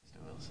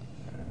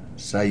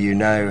So you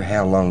know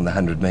how long the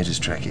 100 metres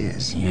track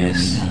is?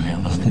 Yes,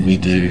 we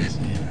do.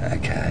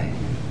 Okay.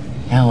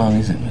 How long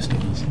is it,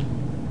 Mr.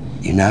 Wilson?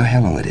 You know how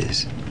long it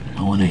is?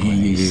 I want to hear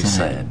you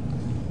say it.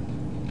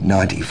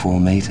 94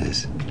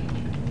 metres.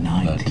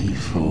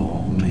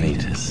 94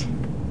 metres.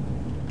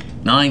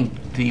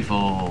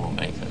 94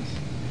 metres.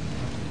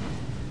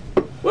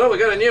 Well, we've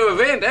got a new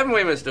event, haven't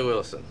we, Mr.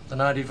 Wilson? The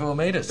 94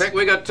 metres. In fact,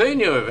 we've got two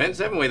new events,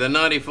 haven't we? The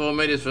 94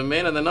 metres for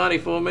men and the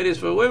 94 metres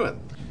for women.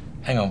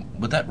 Hang on,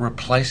 would that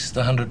replace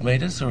the 100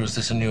 metres, or is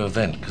this a new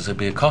event? Because there'd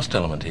be a cost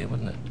element here,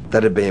 wouldn't it?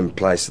 That'd be in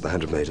place of the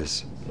 100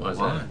 metres. Why's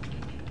that?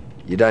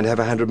 You don't have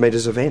a 100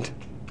 metres event.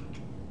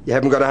 You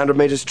haven't got a 100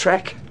 metres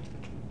track.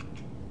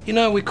 You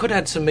know, we could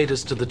add some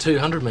metres to the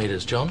 200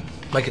 metres, John.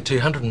 Make it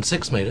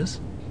 206 metres.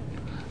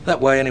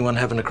 That way anyone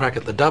having a crack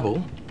at the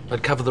double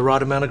would cover the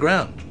right amount of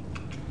ground.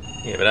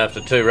 Yeah, but after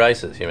two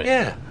races, you mean?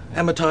 Yeah,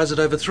 amortise it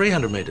over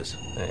 300 metres.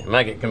 Yeah,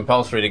 make it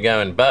compulsory to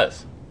go in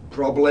both.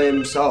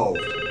 Problem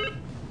solved.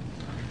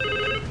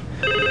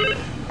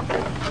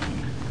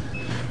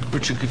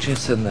 Richard, could you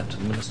send that to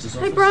the Minister's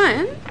office? Hey,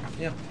 Brian.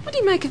 Yeah? What do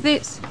you make of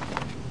this?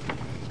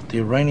 The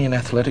Iranian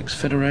Athletics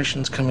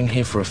Federation's coming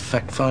here for a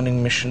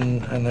fact-finding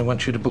mission, and they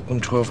want you to book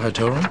them 12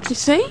 hotel rooms. You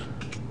see?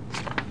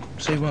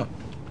 See what?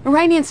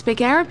 Iranians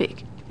speak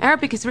Arabic.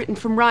 Arabic is written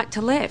from right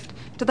to left.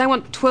 Do they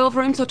want 12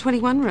 rooms or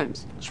 21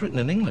 rooms? It's written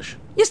in English.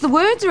 Yes, the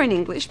words are in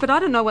English, but I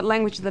don't know what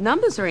language the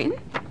numbers are in.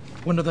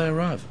 When do they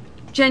arrive?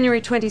 January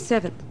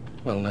 27th.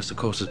 Well, unless, of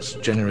course, it's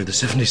January the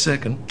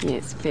 72nd.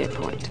 Yes, fair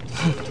point.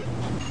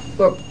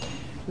 Look,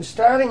 the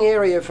starting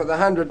area for the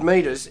 100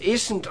 metres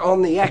isn't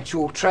on the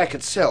actual track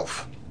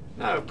itself.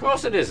 No, of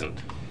course it isn't.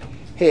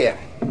 Here.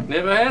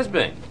 Never has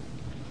been.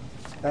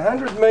 The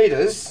 100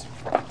 metres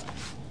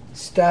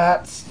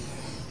starts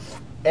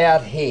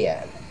out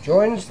here,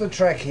 joins the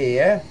track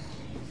here,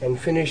 and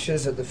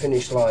finishes at the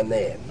finish line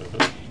there.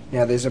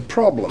 Now, there's a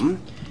problem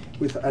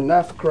with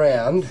enough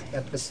ground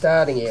at the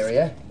starting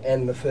area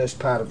and the first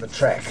part of the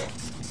track.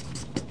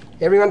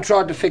 Everyone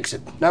tried to fix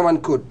it. No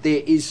one could.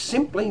 There is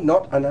simply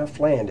not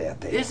enough land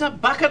out there. There's a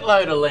bucket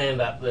load of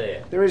land up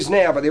there. There is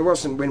now, but there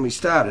wasn't when we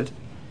started.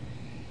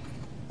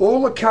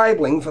 All the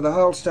cabling for the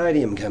whole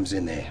stadium comes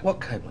in there.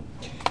 What cabling?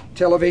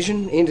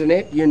 Television,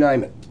 internet, you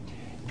name it.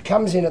 It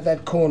comes in at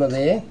that corner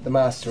there, the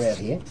masts are out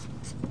here.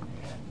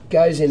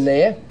 Goes in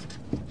there.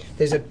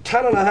 There's 1.5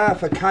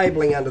 tons of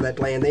cabling under that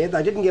land there.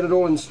 They didn't get it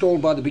all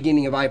installed by the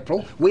beginning of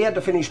April. We had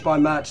to finish by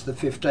March the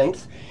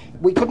 15th.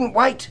 We couldn't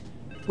wait.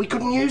 We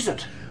couldn't use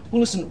it.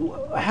 Well, listen,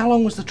 how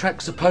long was the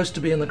track supposed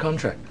to be in the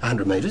contract?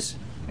 100 metres.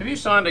 Have you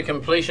signed a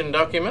completion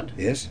document?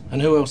 Yes.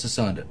 And who else has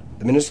signed it?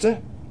 The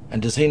Minister?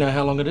 And does he know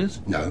how long it is?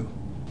 No.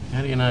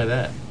 How do you know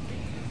that?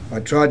 I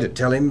tried to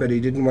tell him, but he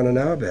didn't want to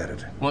know about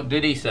it. What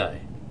did he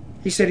say?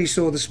 He said he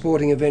saw the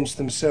sporting events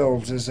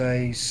themselves as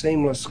a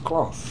seamless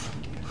cloth.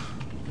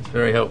 It's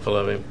very helpful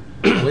of him.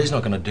 Well, he's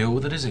not going to deal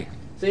with it, is he?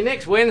 See,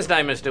 next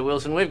Wednesday, Mr.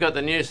 Wilson, we've got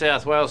the New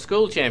South Wales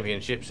School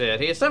Championships out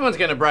here. Someone's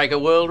going to break a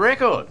world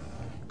record.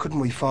 Couldn't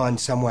we find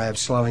some way of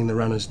slowing the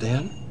runners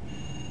down?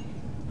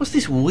 What's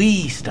this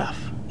wee stuff?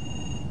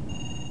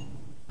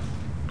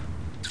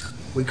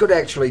 We could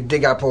actually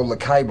dig up all the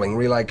cabling,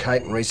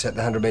 relocate and reset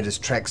the 100 metres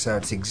track so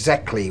it's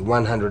exactly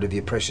 100 of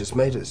your precious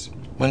metres.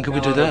 When could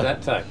we do How long that?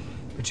 would that take?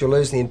 But you'll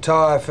lose the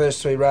entire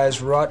first 3 rows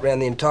right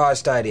round the entire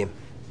stadium.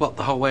 What,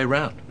 the whole way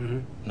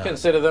round? No.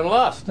 Consider them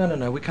lost.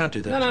 No, we can't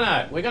do that.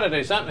 No. We've got to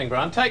do something,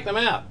 Brian. Take them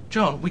out.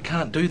 John, we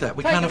can't do that.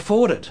 We Take can't it.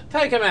 afford it.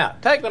 Take them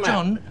out. Take them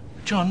out.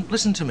 John,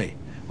 listen to me.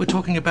 We're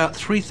talking about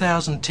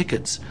 3,000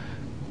 tickets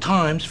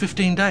times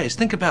 15 days.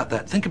 Think about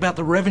that. Think about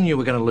the revenue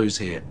we're going to lose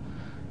here.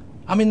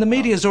 I mean, the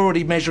media's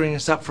already measuring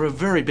us up for a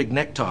very big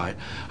necktie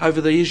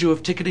over the issue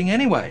of ticketing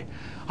anyway.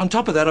 On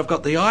top of that, I've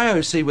got the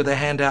IOC with their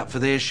hand out for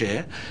their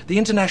share, the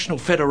international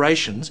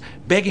federations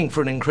begging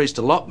for an increased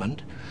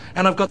allotment,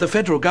 and I've got the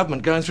federal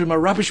government going through my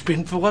rubbish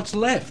bin for what's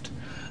left.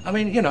 I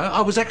mean, you know,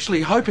 I was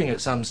actually hoping at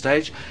some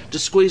stage to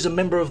squeeze a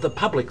member of the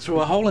public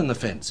through a hole in the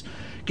fence,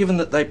 given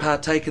that they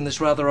partake in this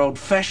rather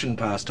old-fashioned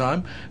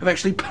pastime of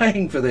actually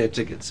paying for their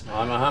tickets.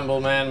 I'm a humble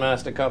man,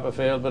 Master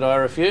Copperfield, but I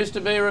refuse to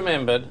be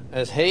remembered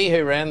as he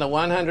who ran the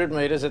 100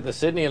 metres at the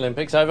Sydney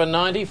Olympics over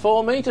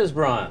 94 metres,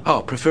 Brian.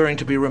 Oh, preferring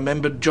to be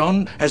remembered,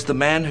 John, as the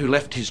man who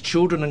left his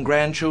children and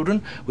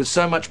grandchildren with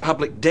so much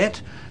public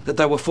debt that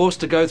they were forced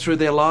to go through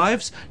their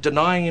lives,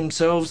 denying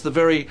themselves the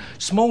very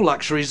small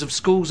luxuries of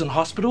schools and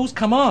hospitals?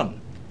 Come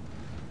on.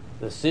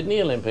 The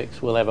Sydney Olympics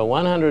will have a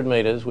 100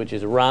 metres which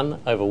is run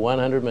over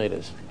 100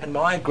 metres. And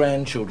my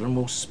grandchildren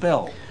will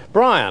spell.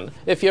 Brian,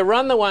 if you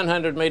run the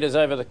 100 metres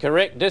over the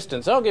correct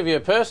distance, I'll give you a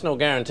personal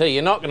guarantee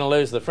you're not going to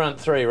lose the front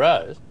 3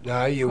 rows.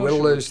 No, you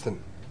will lose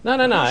them. No,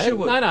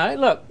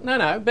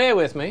 bear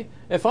with me.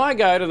 If I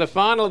go to the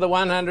final of the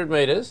 100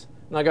 metres,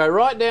 and I go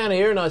right down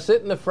here and I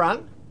sit in the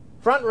front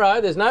row,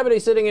 there's nobody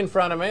sitting in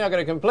front of me, I've got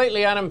a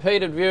completely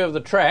unimpeded view of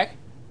the track,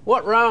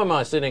 what row am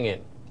I sitting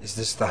in? Is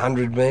this the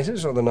 100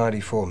 metres or the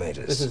 94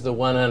 metres? This is the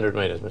 100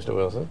 metres, Mr.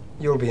 Wilson.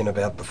 You'll be in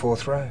about the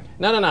 4th row.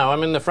 No,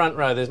 I'm in the front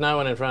row, there's no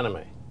one in front of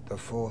me. The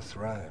 4th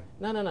row.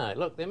 No,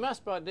 look, there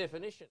must by definition...